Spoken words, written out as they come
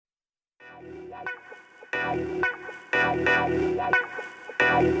Angeli,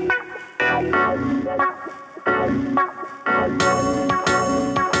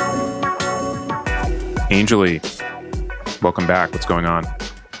 welcome back. What's going on?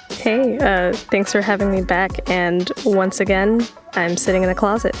 Hey, thanks for having me back. And once again, I'm sitting in a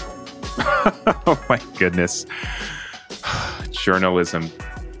closet. Oh my goodness. Journalism.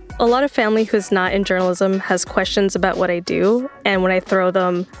 A lot of family who's not in journalism has questions about what I do. And when I throw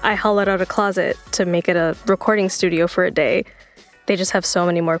them, I hollowed out a closet to make it a recording studio for a day. They just have so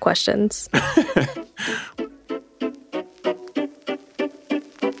many more questions.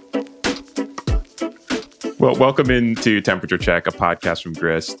 Well, welcome into Temperature Check, a podcast from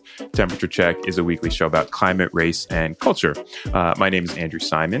Grist. Temperature Check is a weekly show about climate, race, and culture. My name is Andrew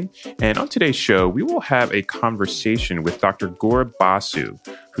Simon, and on today's show, we will have a conversation with Dr. Gaurav Basu,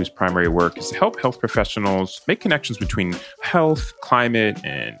 whose primary work is to help health professionals make connections between health, climate,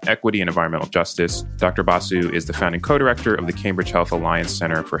 and equity and environmental justice. Dr. Basu is the founding co-director of the Cambridge Health Alliance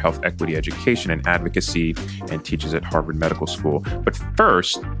Center for Health Equity Education and Advocacy and teaches at Harvard Medical School. But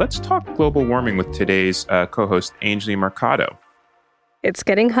first, let's talk global warming with today's co-host, Angeli Mercado. It's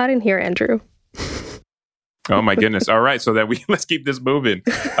getting hot in here, Andrew. Oh my goodness. All right. So let's keep this moving.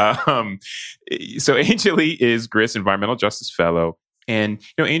 So Angeli is Grist Environmental Justice Fellow. And,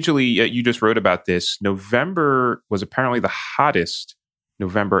 Angeli, you just wrote about this. November was apparently the hottest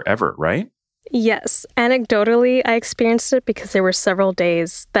November ever, right? Yes. Anecdotally, I experienced it because there were several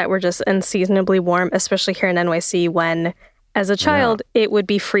days that were just unseasonably warm, especially here in NYC when, as a child, it would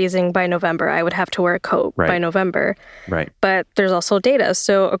be freezing by November. I would have to wear a coat by November. Right. But there's also data.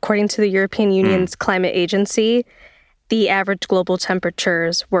 So according to the European Union's Climate Agency, the average global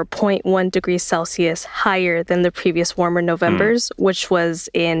temperatures were 0.1 degrees Celsius higher than the previous warmer Novembers, which was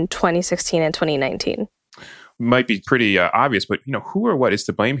in 2016 and 2019. Might be pretty obvious, but, who or what is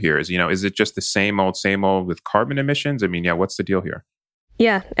to blame here? Is it just the same old with carbon emissions? I mean, what's the deal here?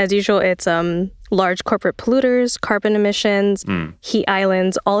 Yeah, as usual, it's large corporate polluters, carbon emissions, heat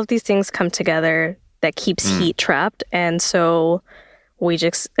islands. All of these things come together that keeps heat trapped. And so we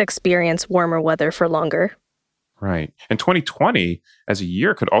just experience warmer weather for longer. Right. And 2020 as a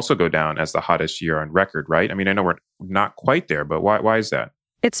year could also go down as the hottest year on record, right? I mean, I know we're not quite there, but why is that?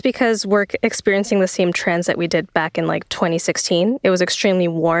 It's because we're experiencing the same trends that we did back in 2016. It was extremely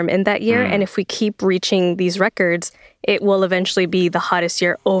warm in that year. And if we keep reaching these records, it will eventually be the hottest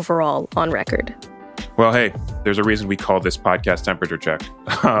year overall on record. Well, hey, there's a reason we call this podcast Temperature Check.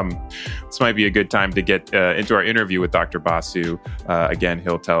 This might be a good time to get into our interview with Dr. Basu. Again,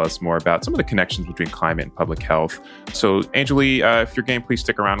 he'll tell us more about some of the connections between climate and public health. So, Angeli, if you're game, please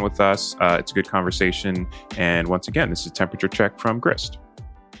stick around with us. It's a good conversation. And once again, this is Temperature Check from Grist.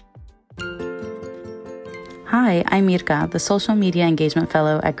 Hi, I'm Mirka, the Social Media Engagement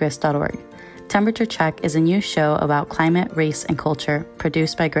Fellow at Grist.org. Temperature Check is a new show about climate, race, and culture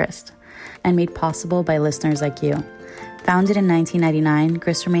produced by Grist and made possible by listeners like you. Founded in 1999,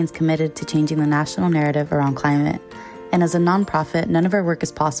 Grist remains committed to changing the national narrative around climate. And as a nonprofit, none of our work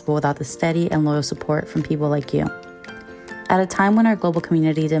is possible without the steady and loyal support from people like you. At a time when our global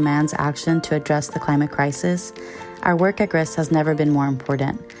community demands action to address the climate crisis, our work at Grist has never been more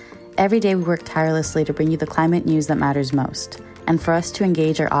important. Every day we work tirelessly to bring you the climate news that matters most. And for us to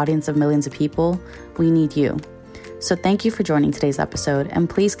engage our audience of millions of people, we need you. So thank you for joining today's episode, and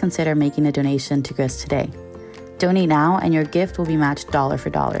please consider making a donation to Grist today. Donate now, and your gift will be matched dollar for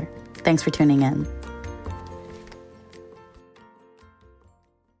dollar. Thanks for tuning in.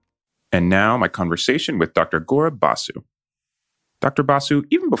 And now my conversation with Dr. Gaurav Basu. Dr. Basu,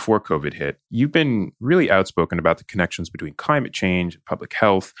 even before COVID hit, you've been really outspoken about the connections between climate change and public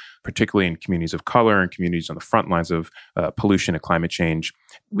health, particularly in communities of color and communities on the front lines of pollution and climate change.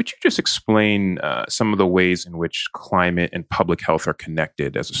 Would you just explain some of the ways in which climate and public health are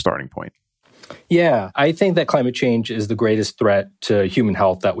connected as a starting point? Yeah, I think that climate change is the greatest threat to human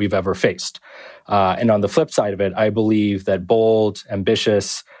health that we've ever faced. And on the flip side of it, I believe that bold,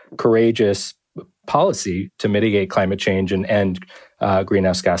 ambitious, courageous policy to mitigate climate change and end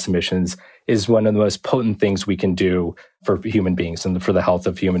greenhouse gas emissions is one of the most potent things we can do for human beings and for the health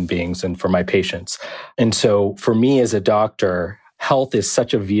of human beings and for my patients. And so for me as a doctor, health is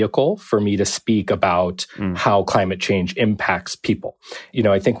such a vehicle for me to speak about how climate change impacts people.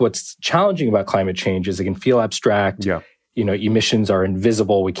 I think what's challenging about climate change is it can feel abstract. Yeah. Emissions are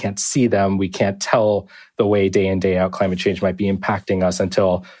invisible. We can't see them. We can't tell the way day in, day out climate change might be impacting us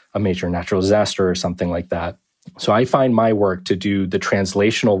until a major natural disaster or something like that. So I find my work to do the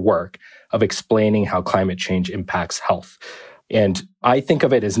translational work of explaining how climate change impacts health. And I think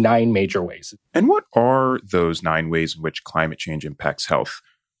of it as 9 major ways. And what are those 9 ways in which climate change impacts health?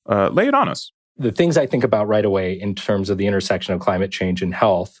 Lay it on us. the things I think about right away in terms of the intersection of climate change and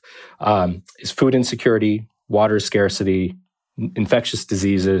health is food insecurity, water scarcity, infectious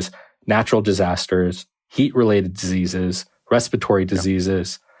diseases, natural disasters, heat-related diseases, respiratory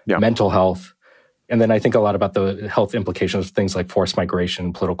diseases, mental health. And then I think a lot about the health implications of things like forced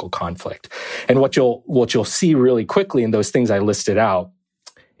migration, political conflict. And what you'll see really quickly in those things I listed out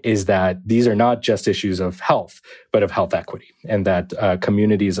is that these are not just issues of health, but of health equity. And that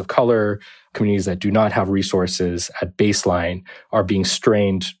communities of color, communities that do not have resources at baseline are being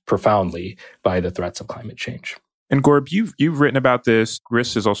strained profoundly by the threats of climate change. And Gaurav, you've written about this.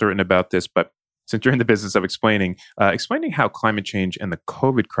 Grist has also written about this, but since you're in the business of explaining how climate change and the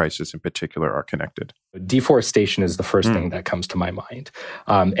COVID crisis in particular are connected. Deforestation is the first thing that comes to my mind.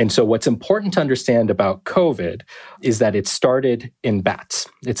 And so what's important to understand about COVID is that it started in bats.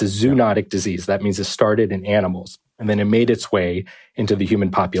 It's a zoonotic disease. That means it started in animals, and then it made its way into the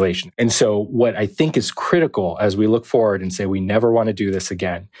human population. And so what I think is critical as we look forward and say we never want to do this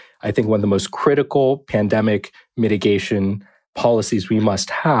again, I think one of the most critical pandemic mitigation policies we must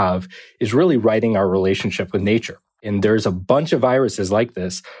have is really righting our relationship with nature. And there's a bunch of viruses like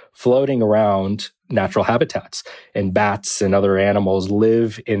this floating around natural habitats. And bats and other animals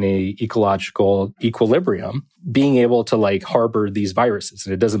live in a ecological equilibrium, being able to harbor these viruses,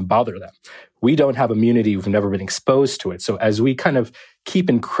 and it doesn't bother them. We don't have immunity. We've never been exposed to it. So as we kind of keep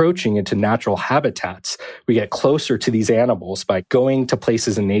encroaching into natural habitats, we get closer to these animals by going to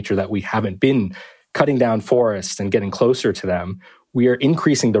places in nature that we haven't been, cutting down forests and getting closer to them. We are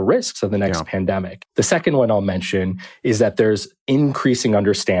increasing the risks of the next pandemic. The second one I'll mention is that there's increasing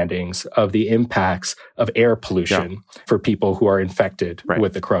understandings of the impacts of air pollution for people who are infected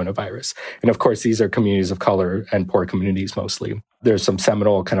with the coronavirus. And of course, these are communities of color and poor communities mostly. There's some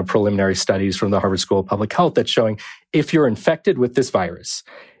seminal kind of preliminary studies from the Harvard School of Public Health that's showing if you're infected with this virus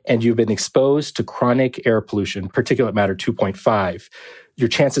and you've been exposed to chronic air pollution, particulate matter 2.5, your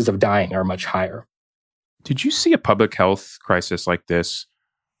chances of dying are much higher. Did you see a public health crisis like this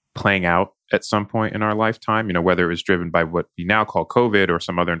playing out at some point in our lifetime? Whether it was driven by what we now call COVID or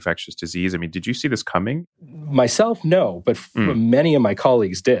some other infectious disease. I mean, did you see this coming? Myself, no, but many of my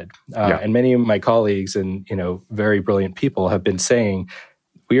colleagues did. And many of my colleagues and, very brilliant people have been saying,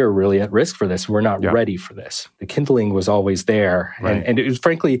 we are really at risk for this. We're not ready for this. The kindling was always there. Right. And it was,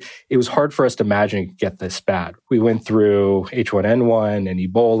 frankly, it was hard for us to imagine it could get this bad. We went through H1N1 and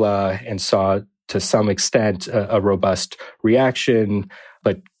Ebola and saw to some extent a robust reaction,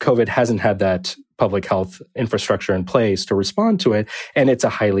 but COVID hasn't had that public health infrastructure in place to respond to it, and it's a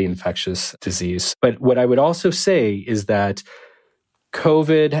highly infectious disease. But what I would also say is that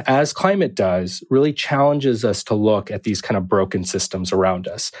COVID, as climate does, really challenges us to look at these kind of broken systems around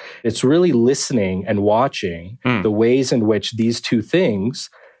us. It's really listening and watching the ways in which these two things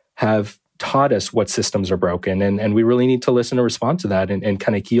have taught us what systems are broken. And we really need to listen and respond to that and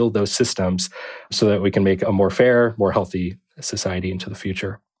kind of heal those systems so that we can make a more fair, more healthy society into the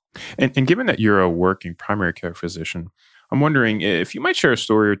future. And given that you're a working primary care physician, I'm wondering if you might share a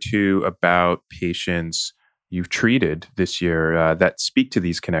story or two about patients you've treated this year that speak to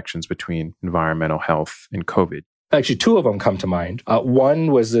these connections between environmental health and COVID. Actually, two of them come to mind.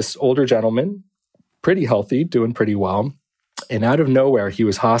 One was this older gentleman, pretty healthy, doing pretty well. And out of nowhere, he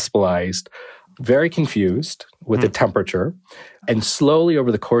was hospitalized, very confused with the temperature, and slowly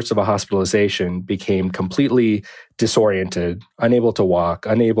over the course of a hospitalization became completely disoriented, unable to walk,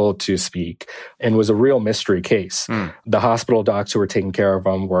 unable to speak, and was a real mystery case. The hospital docs who were taking care of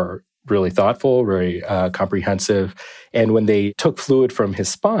him were really thoughtful, very comprehensive. And when they took fluid from his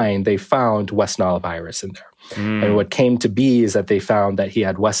spine, they found West Nile virus in there. And what came to be is that they found that he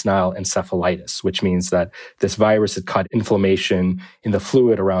had West Nile encephalitis, which means that this virus had caught inflammation in the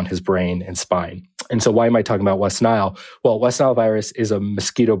fluid around his brain and spine. And so why am I talking about West Nile? Well, West Nile virus is a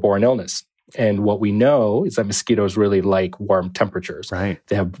mosquito-borne illness. And what we know is that mosquitoes really like warm temperatures. Right.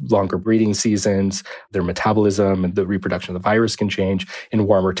 They have longer breeding seasons. Their metabolism and the reproduction of the virus can change in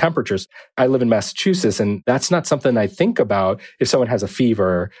warmer temperatures. I live in Massachusetts, and that's not something I think about if someone has a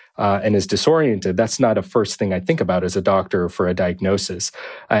fever and is disoriented. That's not a first thing I think about as a doctor for a diagnosis.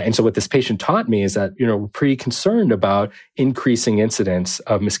 And so what this patient taught me is that, we're pretty concerned about increasing incidence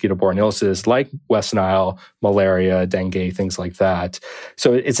of mosquito-borne illnesses like West Nile, malaria, dengue, things like that.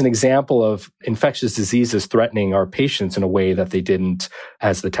 So it's an example of infectious diseases threatening our patients in a way that they didn't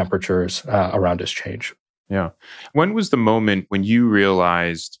as the temperatures around us change. Yeah. When was the moment when you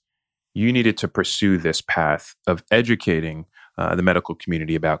realized you needed to pursue this path of educating the medical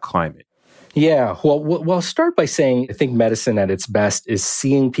community about climate? Yeah. Well, I'll start by saying I think medicine at its best is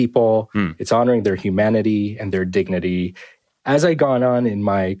seeing people, it's honoring their humanity and their dignity. As I gone on in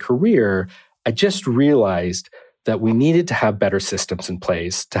my career, I just realized that we needed to have better systems in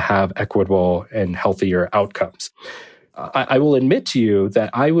place to have equitable and healthier outcomes. I will admit to you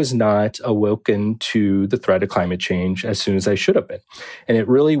that I was not awoken to the threat of climate change as soon as I should have been. And it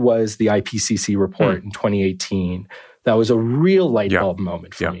really was the IPCC report in 2018 that was a real light bulb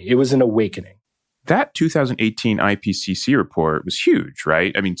moment for me. It was an awakening. That 2018 IPCC report was huge,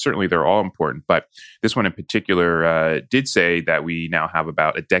 right? I mean, certainly they're all important, but this one in particular did say that we now have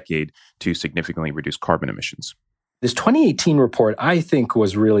about a decade to significantly reduce carbon emissions. This 2018 report, I think,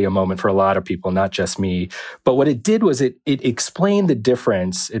 was really a moment for a lot of people, not just me. But what it did was it explained the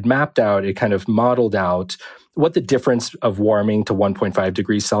difference. It mapped out, it kind of modeled out what the difference of warming to 1.5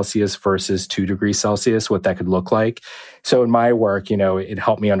 degrees Celsius versus 2 degrees Celsius, what that could look like. So in my work, it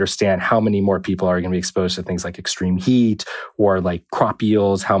helped me understand how many more people are going to be exposed to things like extreme heat or like crop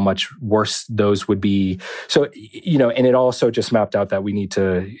yields, how much worse those would be. So, and it also just mapped out that we need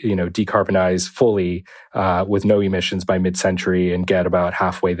to, decarbonize fully with no emissions by mid-century and get about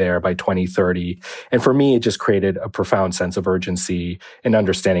halfway there by 2030. And for me, it just created a profound sense of urgency in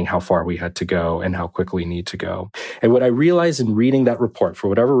understanding how far we had to go and how quickly we need to go. And what I realized in reading that report, for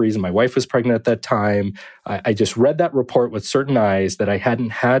whatever reason, my wife was pregnant at that time, I just read that report with certain eyes that I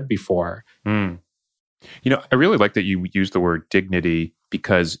hadn't had before. I really like that you use the word dignity,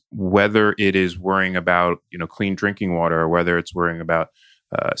 because whether it is worrying about, clean drinking water or whether it's worrying about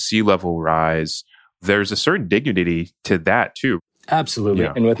sea level rise, there's a certain dignity to that too. Absolutely.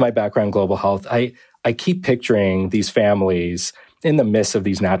 Yeah. And with my background in global health, I keep picturing these families in the midst of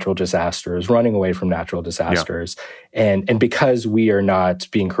these natural disasters, running away from natural disasters. Yeah. And because we are not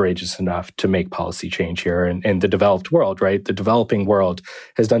being courageous enough to make policy change here in the developed world, right? The developing world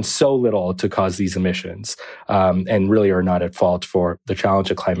has done so little to cause these emissions and really are not at fault for the challenge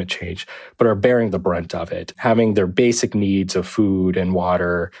of climate change, but are bearing the brunt of it, having their basic needs of food and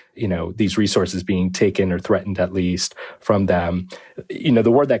water, these resources being taken or threatened at least from them. The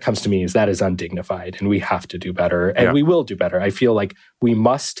word that comes to me is that is undignified, and we have to do better, and we will do better. I feel like we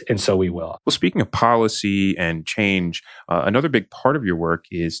must, and so we will. Well, speaking of policy and change, another big part of your work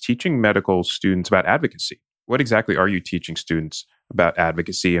is teaching medical students about advocacy. What exactly are you teaching students about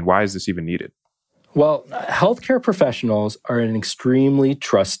advocacy, and why is this even needed? Well, healthcare professionals are an extremely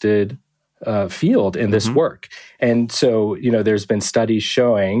trusted field in this work. And so, there's been studies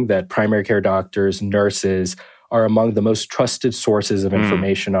showing that primary care doctors, nurses are among the most trusted sources of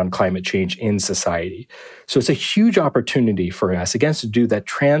information on climate change in society. So it's a huge opportunity for us, again, to do that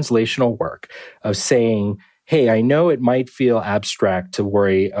translational work of saying, hey, I know it might feel abstract to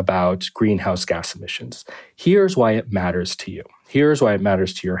worry about greenhouse gas emissions. Here's why it matters to you. Here's why it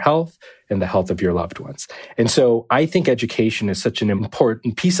matters to your health and the health of your loved ones. And so I think education is such an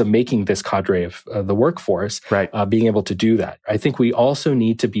important piece of making this cadre of the workforce, being able to do that. I think we also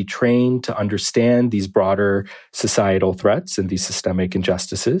need to be trained to understand these broader societal threats and these systemic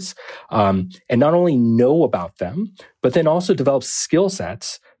injustices, and not only know about them, but then also develop skill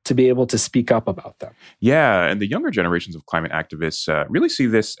sets to be able to speak up about them. Yeah, and the younger generations of climate activists really see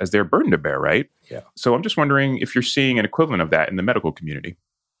this as their burden to bear, right? Yeah. So I'm just wondering if you're seeing an equivalent of that in the medical community.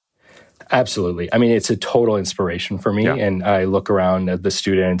 Absolutely. I mean, it's a total inspiration for me. Yeah. And I look around at the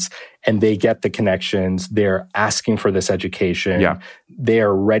students and they get the connections. They're asking for this education. Yeah. They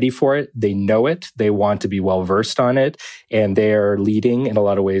are ready for it. They know it. They want to be well-versed on it. And they're leading in a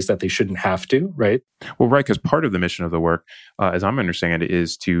lot of ways that they shouldn't have to, right? Well, right, because part of the mission of the work, as I'm understanding it,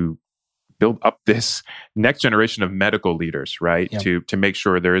 is to build up this next generation of medical leaders, right? Yeah. To make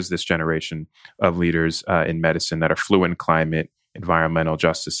sure there is this generation of leaders in medicine that are fluent in climate, environmental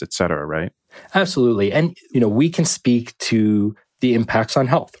justice, et cetera, right? Absolutely. And, we can speak to the impacts on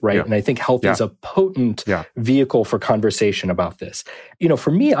health, right? Yeah. And I think health is a potent vehicle for conversation about this.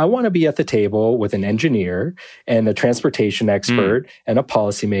 For me, I want to be at the table with an engineer and a transportation expert and a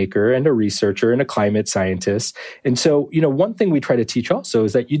policymaker and a researcher and a climate scientist. And so, one thing we try to teach also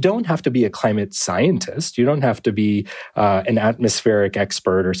is that you don't have to be a climate scientist. You don't have to be an atmospheric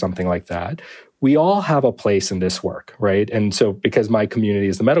expert or something like that. We all have a place in this work, right? And so because my community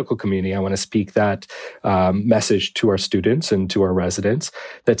is the medical community, I want to speak that message to our students and to our residents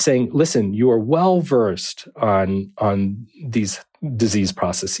that's saying, listen, you are well-versed on these disease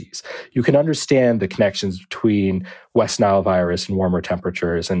processes. You can understand the connections between West Nile virus and warmer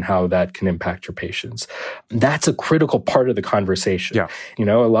temperatures and how that can impact your patients. That's a critical part of the conversation. Yeah.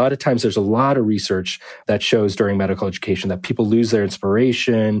 A lot of times there's a lot of research that shows during medical education that people lose their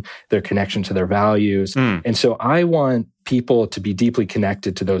inspiration, their connection to their values. And so I want people to be deeply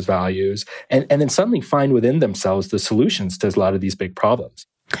connected to those values and then suddenly find within themselves the solutions to a lot of these big problems.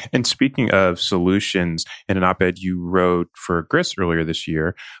 And speaking of solutions, in an op-ed you wrote for Grist earlier this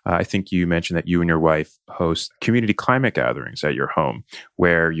year, I think you mentioned that you and your wife host community climate gatherings at your home,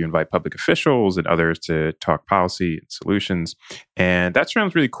 where you invite public officials and others to talk policy and solutions. And that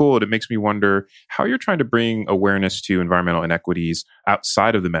sounds really cool. And it makes me wonder how you're trying to bring awareness to environmental inequities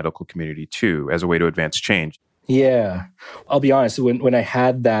outside of the medical community too, as a way to advance change. Yeah. I'll be honest, when I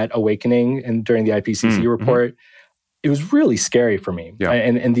had that awakening and during the IPCC report, it was really scary for me. Yeah.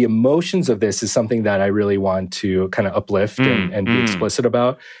 And the emotions of this is something that I really want to kind of uplift and be explicit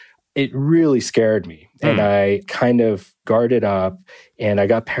about. It really scared me. And I kind of guarded up and I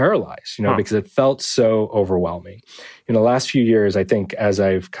got paralyzed, because it felt so overwhelming. In the last few years, I think as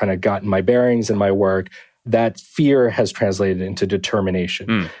I've kind of gotten my bearings in my work, that fear has translated into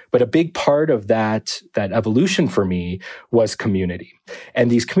determination. But a big part of that evolution for me was community. And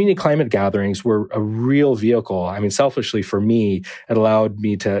these community climate gatherings were a real vehicle. I mean, selfishly for me, it allowed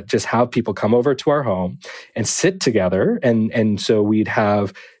me to just have people come over to our home and sit together. And so we'd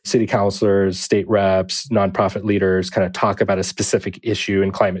have city councilors, state reps, nonprofit leaders kind of talk about a specific issue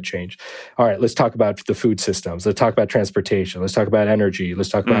in climate change. All right, let's talk about the food systems. Let's talk about transportation. Let's talk about energy. Let's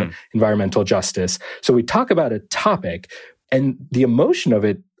talk about environmental justice. So we talk about a topic, and the emotion of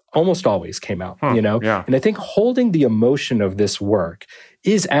it almost always came out, Yeah. And I think holding the emotion of this work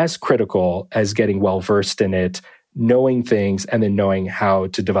is as critical as getting well-versed in it, knowing things, and then knowing how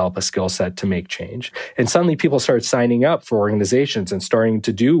to develop a skill set to make change. And suddenly people started signing up for organizations and starting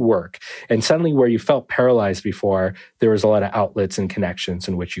to do work. And suddenly where you felt paralyzed before, there was a lot of outlets and connections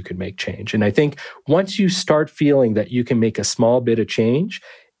in which you could make change. And I think once you start feeling that you can make a small bit of change,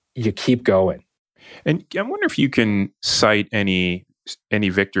 you keep going. And I wonder if you can cite any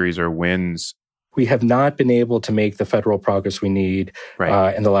victories or wins. We have not been able to make the federal progress we need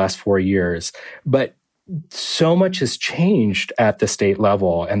in the last 4 years. But so much has changed at the state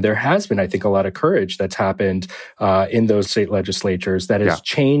level. And there has been, I think, a lot of courage that's happened in those state legislatures that has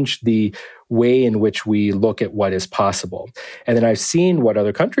changed the way in which we look at what is possible. And then I've seen what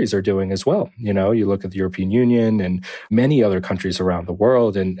other countries are doing as well. You look at the European Union and many other countries around the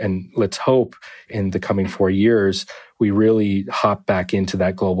world. And let's hope in the coming 4 years, we really hop back into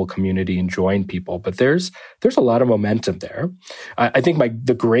that global community and join people. But there's a lot of momentum there. I think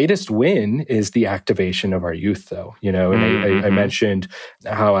the greatest win is the activation of our youth, though. And I mentioned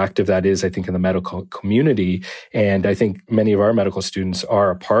how active that is, I think, in the medical community. And I think many of our medical students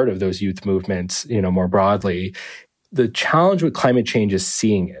are a part of those youth movements, more broadly. The challenge with climate change is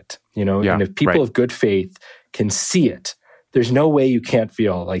seeing it, and if people of good faith can see it, there's no way you can't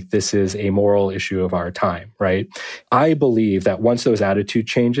feel like this is a moral issue of our time, right? I believe that once those attitude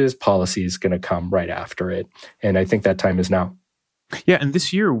changes, policy is going to come right after it. And I think that time is now. Yeah, and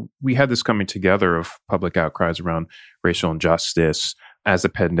this year we had this coming together of public outcries around racial injustice as the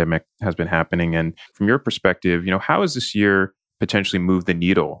pandemic has been happening. And from your perspective, how has this year potentially moved the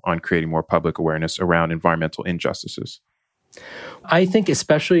needle on creating more public awareness around environmental injustices? I think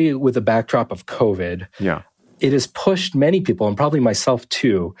especially with the backdrop of COVID, it has pushed many people, and probably myself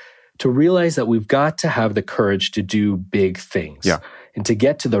too, to realize that we've got to have the courage to do big things and to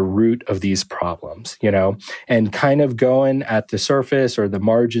get to the root of these problems, and kind of going at the surface or the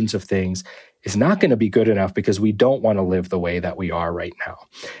margins of things is not going to be good enough because we don't want to live the way that we are right now.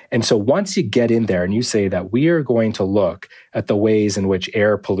 And so once you get in there and you say that we are going to look at the ways in which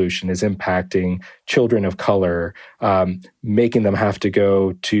air pollution is impacting children of color, making them have to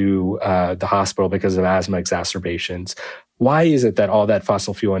go to the hospital because of asthma exacerbations, why is it that all that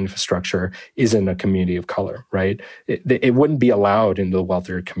fossil fuel infrastructure is in a community of color, right? It wouldn't be allowed in the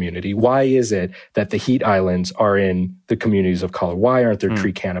wealthier community. Why is it that the heat islands are in the communities of color? Why aren't there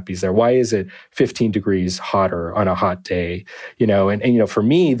tree canopies there? Why is it 15 degrees hotter on a hot day? And for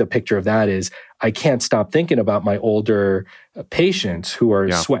me, the picture of that is I can't stop thinking about my older patients who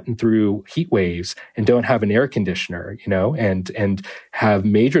are sweating through heat waves and don't have an air conditioner, and have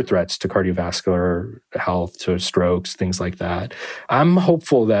major threats to cardiovascular health, to strokes, things like that. I'm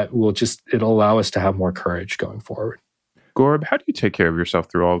hopeful that it'll allow us to have more courage going forward. Gaurav, how do you take care of yourself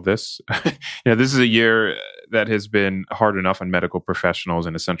through all of this? This is a year that has been hard enough on medical professionals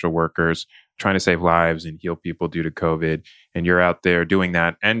and essential workers trying to save lives and heal people due to COVID. And you're out there doing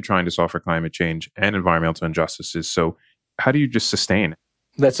that and trying to solve for climate change and environmental injustices. So how do you just sustain?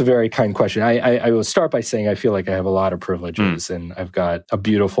 That's a very kind question. I will start by saying I feel like I have a lot of privileges and I've got a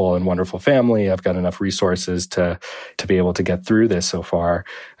beautiful and wonderful family. I've got enough resources to be able to get through this so far.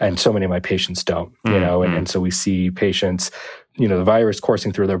 And so many of my patients don't, and so we see patients, the virus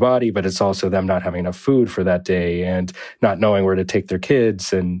coursing through their body, but it's also them not having enough food for that day and not knowing where to take their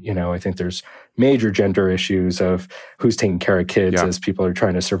kids. And, I think there's major gender issues of who's taking care of kids Yeah. as people are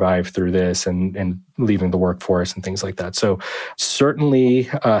trying to survive through this and leaving the workforce and things like that. So certainly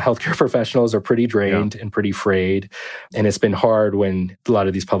healthcare professionals are pretty drained and pretty frayed. And it's been hard when a lot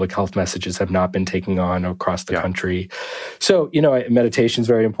of these public health messages have not been taking on across the country. So, meditation is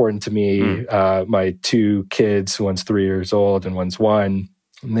very important to me. My 2 kids, one's 3 years old and one's 1.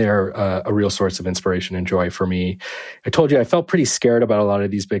 They're a real source of inspiration and joy for me. I told you I felt pretty scared about a lot of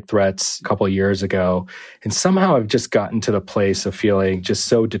these big threats a couple of years ago. And somehow I've just gotten to the place of feeling just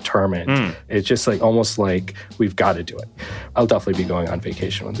so determined. It's just like almost like we've got to do it. I'll definitely be going on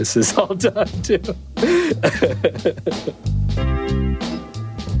vacation when this is all done too.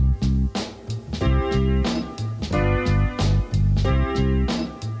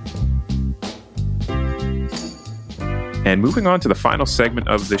 And moving on to the final segment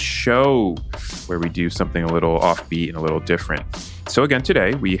of the show, where we do something a little offbeat and a little different. So again,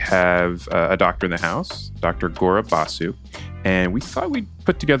 today we have a doctor in the house, Dr. Gaurav Basu, and we thought we'd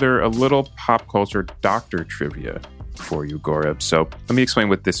put together a little pop culture doctor trivia for you, Gaurav. So let me explain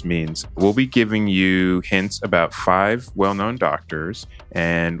what this means. We'll be giving you hints about 5 well-known doctors,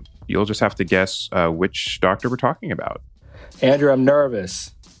 and you'll just have to guess which doctor we're talking about. Andrew, I'm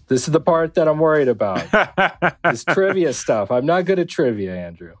nervous. This is the part that I'm worried about. This trivia stuff. I'm not good at trivia,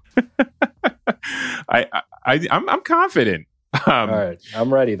 Andrew. I'm confident. All right.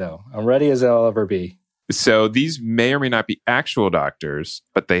 I'm ready, though. I'm ready as I'll ever be. So these may or may not be actual doctors,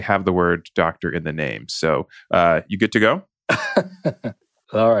 but they have the word doctor in the name. So you good to go?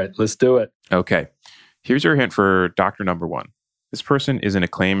 All right. Let's do it. Okay. Here's your hint for doctor number 1. This person is an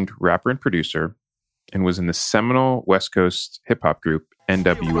acclaimed rapper and producer and was in the seminal West Coast hip-hop group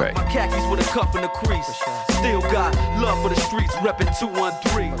NWA.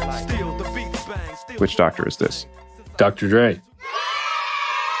 Which doctor is this? Dr. Dre.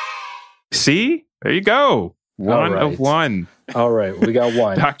 See? There you go. One of one. All right. We got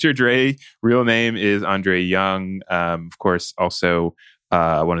one. Dr. Dre, real name is Andre Young. Of course, also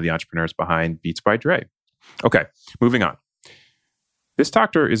one of the entrepreneurs behind Beats by Dre. Okay, moving on. This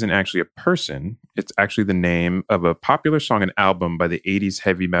doctor isn't actually a person. It's actually the name of a popular song and album by the 80s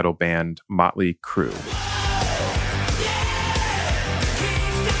heavy metal band Motley Crue.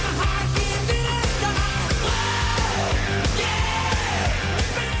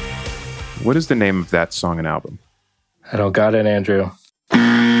 What is the name of that song and album? I don't got it, Andrew.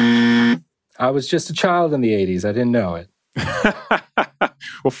 I was just a child in the 80s. I didn't know it.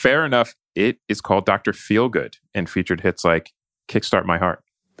 Well, fair enough. It is called Dr. Feelgood and featured hits like Kickstart My Heart.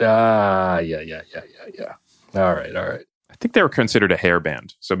 Yeah. All right. I think they were considered a hair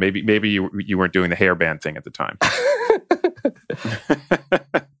band. So maybe you weren't doing the hair band thing at the time.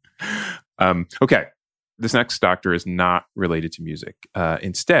 Okay. This next doctor is not related to music.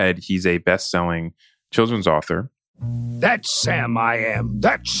 Instead, he's a best-selling children's author. That's Sam I am.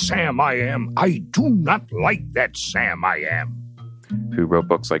 That's Sam I am. I do not like that Sam I am. Who wrote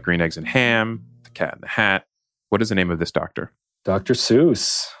books like Green Eggs and Ham, The Cat in the Hat. What is the name of this doctor? Dr.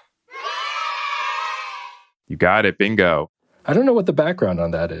 Seuss. You got it. Bingo. I don't know what the background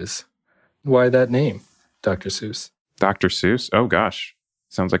on that is. Why that name, Dr. Seuss? Dr. Seuss? Oh, gosh.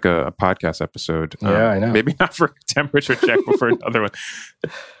 Sounds like a podcast episode. Yeah, I know. Maybe not for Temperature Check, but for another one.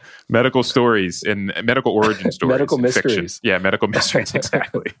 Medical stories and medical origin stories. Medical mysteries. Fiction. Yeah, medical mysteries,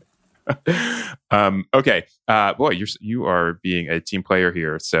 exactly. Okay. Boy, you are being a team player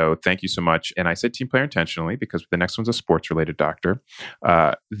here. So thank you so much. And I said team player intentionally because the next one's a sports-related doctor.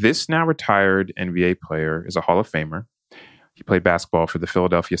 This now retired NBA player is a Hall of Famer. He played basketball for the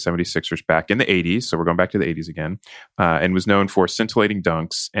Philadelphia 76ers back in the 80s. So we're going back to the 80s again. And was known for scintillating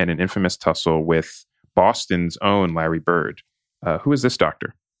dunks and an infamous tussle with Boston's own Larry Bird. Who is this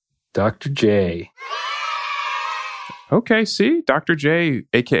doctor? Dr. J. Okay, see? Dr. J,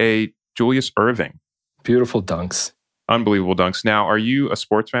 a.k.a. Julius Erving. Beautiful dunks. Unbelievable dunks. Now, are you a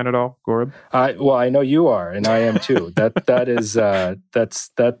sports fan at all, Gaurav? Well, I know you are, and I am too. That's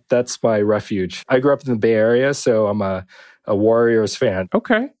my refuge. I grew up in the Bay Area, so I'm a Warriors fan.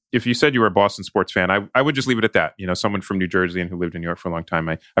 Okay. If you said you were a Boston sports fan, I would just leave it at that. You know, someone from New Jersey and who lived in New York for a long time,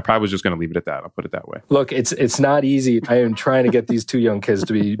 I probably was just going to leave it at that. I'll put it that way. Look, it's not easy. I am trying to get these 2 young kids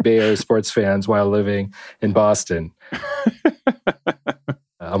to be Bay Area sports fans while living in Boston.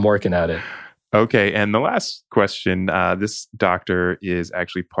 I'm working at it. Okay, and the last question, this doctor is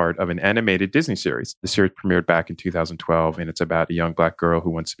actually part of an animated Disney series. The series premiered back in 2012, and it's about a young Black girl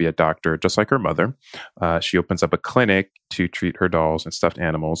who wants to be a doctor, just like her mother. She opens up a clinic to treat her dolls and stuffed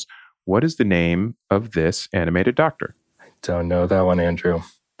animals. What is the name of this animated doctor? I don't know that one, Andrew.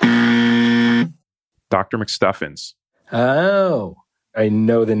 Dr. McStuffins. Oh, I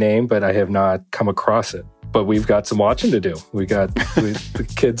know the name, but I have not come across it. But we've got some watching to do. The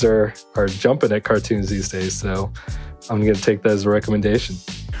kids are jumping at cartoons these days, so I'm going to take that as a recommendation.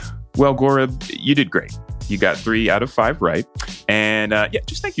 Well, Gaurav, you did great. You got 3 out of 5 right. And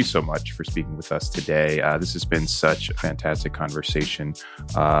just thank you so much for speaking with us today. This has been such a fantastic conversation.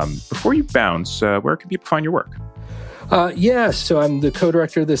 Before you bounce, where can people find your work? So I'm the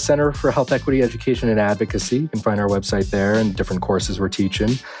co-director of the Center for Health Equity Education and Advocacy. You can find our website there and different courses we're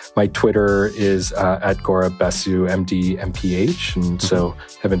teaching. My Twitter is at Gaurav Basu, MD, MPH. And so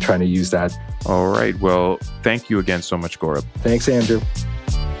I've been trying to use that. All right. Well, thank you again so much, Gaurav. Thanks, Andrew.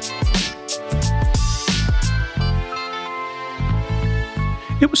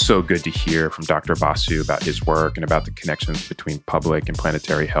 It was so good to hear from Dr. Basu about his work and about the connections between public and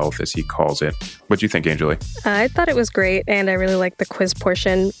planetary health, as he calls it. What do you think, Anjali? I thought it was great, and I really liked the quiz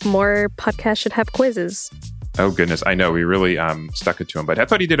portion. More podcasts should have quizzes. Oh, goodness. I know. We really stuck it to him, but I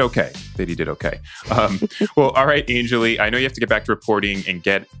thought he did okay. Well, all right, Anjali, I know you have to get back to reporting and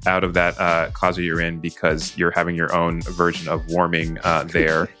get out of that closet you're in because you're having your own version of warming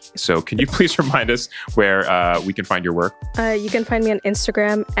there. So can you please remind us where we can find your work? You can find me on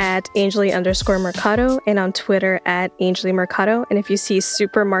Instagram at Anjali_Mercado and on Twitter at Anjali Mercado. And if you see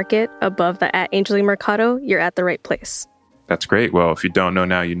supermarket above the at Anjali Mercado, you're at the right place. That's great. Well, if you don't know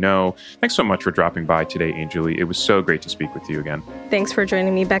now, you know. Thanks so much for dropping by today, Anjali. It was so great to speak with you again. Thanks for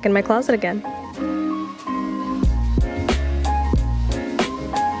joining me back in my closet again.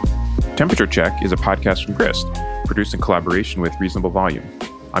 Temperature Check is a podcast from Grist, produced in collaboration with Reasonable Volume.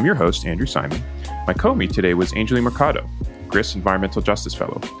 I'm your host, Andrew Simon. My co-meet today was Anjali Mercado, Grist Environmental Justice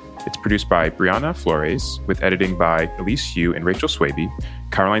Fellow. It's produced by Brianna Flores, with editing by Elise Hugh and Rachel Swaby.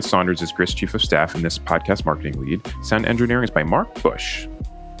 Caroline Saunders is Grist Chief of Staff and this podcast marketing lead. Sound engineering is by Mark Bush.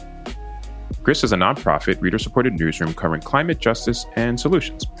 Grist is a nonprofit, reader-supported newsroom covering climate justice and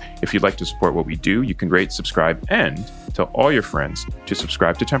solutions. If you'd like to support what we do, you can rate, subscribe, and tell all your friends to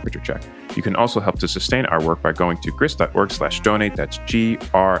subscribe to Temperature Check. You can also help to sustain our work by going to grist.org/donate. That's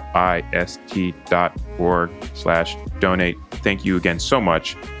GRIST.org/donate. Thank you again so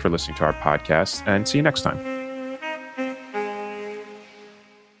much for listening to our podcast, and see you next time.